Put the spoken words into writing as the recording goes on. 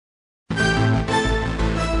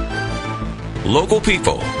Local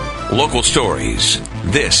people, local stories.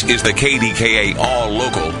 This is the KDKA All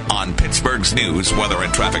Local on Pittsburgh's news, weather,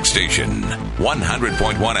 and traffic station.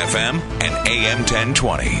 100.1 FM and AM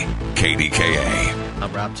 1020. KDKA.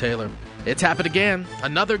 I'm Rob Taylor. It's happened again.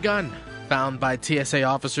 Another gun found by TSA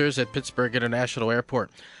officers at Pittsburgh International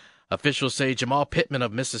Airport. Officials say Jamal Pittman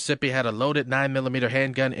of Mississippi had a loaded 9mm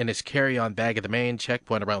handgun in his carry-on bag at the main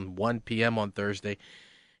checkpoint around 1 p.m. on Thursday.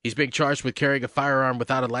 He's being charged with carrying a firearm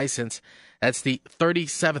without a license. That's the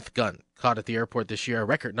 37th gun caught at the airport this year, a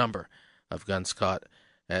record number of guns caught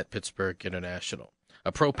at Pittsburgh International.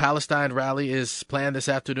 A pro-Palestine rally is planned this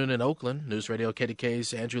afternoon in Oakland. News Radio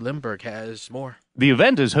KDK's Andrew Lindberg has more. The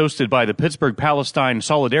event is hosted by the Pittsburgh Palestine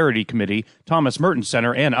Solidarity Committee, Thomas Merton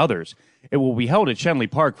Center, and others. It will be held at Shenley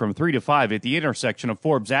Park from 3 to 5 at the intersection of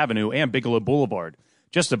Forbes Avenue and Bigelow Boulevard.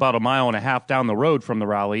 Just about a mile and a half down the road from the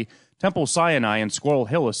rally, Temple Sinai in Squirrel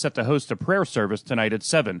Hill is set to host a prayer service tonight at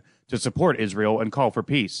 7 to support Israel and call for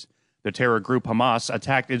peace. The terror group Hamas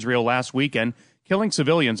attacked Israel last weekend, killing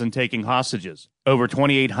civilians and taking hostages. Over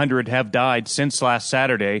 2,800 have died since last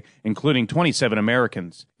Saturday, including 27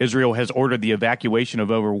 Americans. Israel has ordered the evacuation of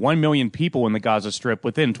over 1 million people in the Gaza Strip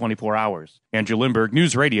within 24 hours. Andrew Lindberg,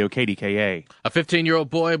 News Radio, KDKA. A 15-year-old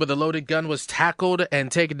boy with a loaded gun was tackled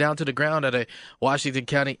and taken down to the ground at a Washington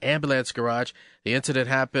County ambulance garage. The incident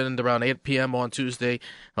happened around 8 p.m. on Tuesday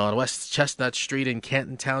on West Chestnut Street in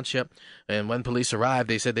Canton Township. And when police arrived,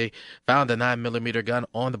 they said they found a 9mm gun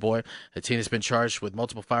on the boy. The teen has been charged with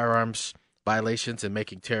multiple firearms violations and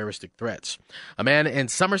making terroristic threats. A man in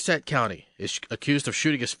Somerset County is accused of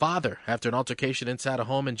shooting his father after an altercation inside a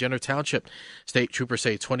home in Jenner Township. State troopers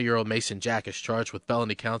say 20-year-old Mason Jack is charged with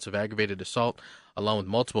felony counts of aggravated assault, along with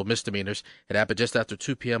multiple misdemeanors. It happened just after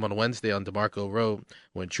 2 p.m. on Wednesday on DeMarco Road.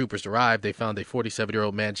 When troopers arrived, they found a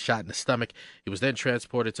 47-year-old man shot in the stomach. He was then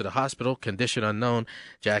transported to the hospital, condition unknown.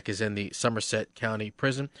 Jack is in the Somerset County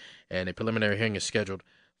prison, and a preliminary hearing is scheduled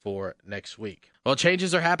for next week. Well,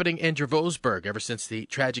 changes are happening in Dravosburg ever since the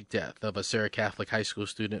tragic death of a Sarah Catholic high school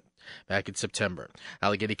student back in September.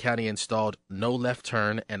 Allegheny County installed no left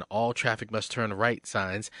turn and all traffic must turn right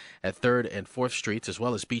signs at 3rd and 4th Streets, as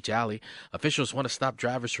well as Beach Alley. Officials want to stop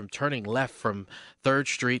drivers from turning left from 3rd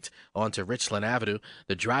Street onto Richland Avenue.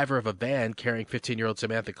 The driver of a van carrying 15-year-old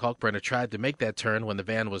Samantha Kalkbrenner tried to make that turn when the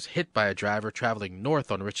van was hit by a driver traveling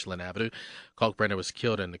north on Richland Avenue. Kalkbrenner was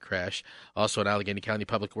killed in the crash. Also, an Allegheny County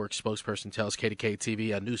Public Works spokesperson tells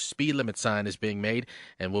KDK-TV a new speed limit sign is being made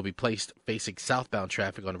and will be placed facing southbound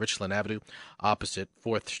traffic on Richland Avenue opposite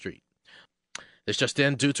 4th Street. This just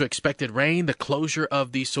in, due to expected rain, the closure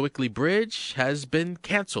of the Sewickley Bridge has been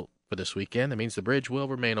canceled for this weekend. That means the bridge will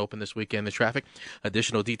remain open this weekend to traffic.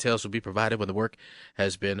 Additional details will be provided when the work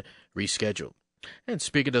has been rescheduled. And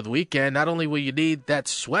speaking of the weekend, not only will you need that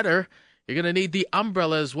sweater, you're going to need the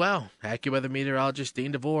umbrella as well. AccuWeather meteorologist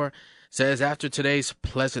Dean DeVore says after today's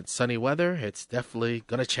pleasant sunny weather, it's definitely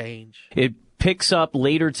going to change. It picks up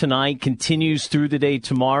later tonight, continues through the day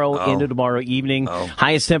tomorrow, into tomorrow evening.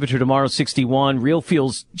 Highest temperature tomorrow, 61. Real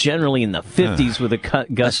feels generally in the 50s with a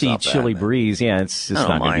gusty, chilly breeze. Yeah, it's just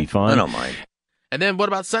not going to be fun. I don't mind. And then what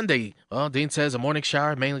about Sunday? Well, Dean says a morning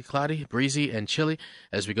shower, mainly cloudy, breezy, and chilly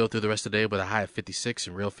as we go through the rest of the day with a high of 56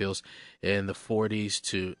 and real feels in the 40s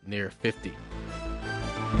to near 50.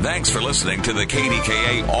 Thanks for listening to the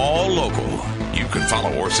KDKA All Local. You can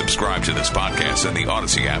follow or subscribe to this podcast in the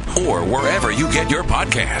Odyssey app or wherever you get your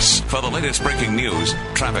podcasts. For the latest breaking news,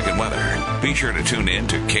 traffic, and weather, be sure to tune in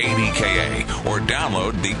to KDKA or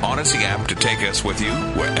download the Odyssey app to take us with you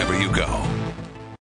wherever you go.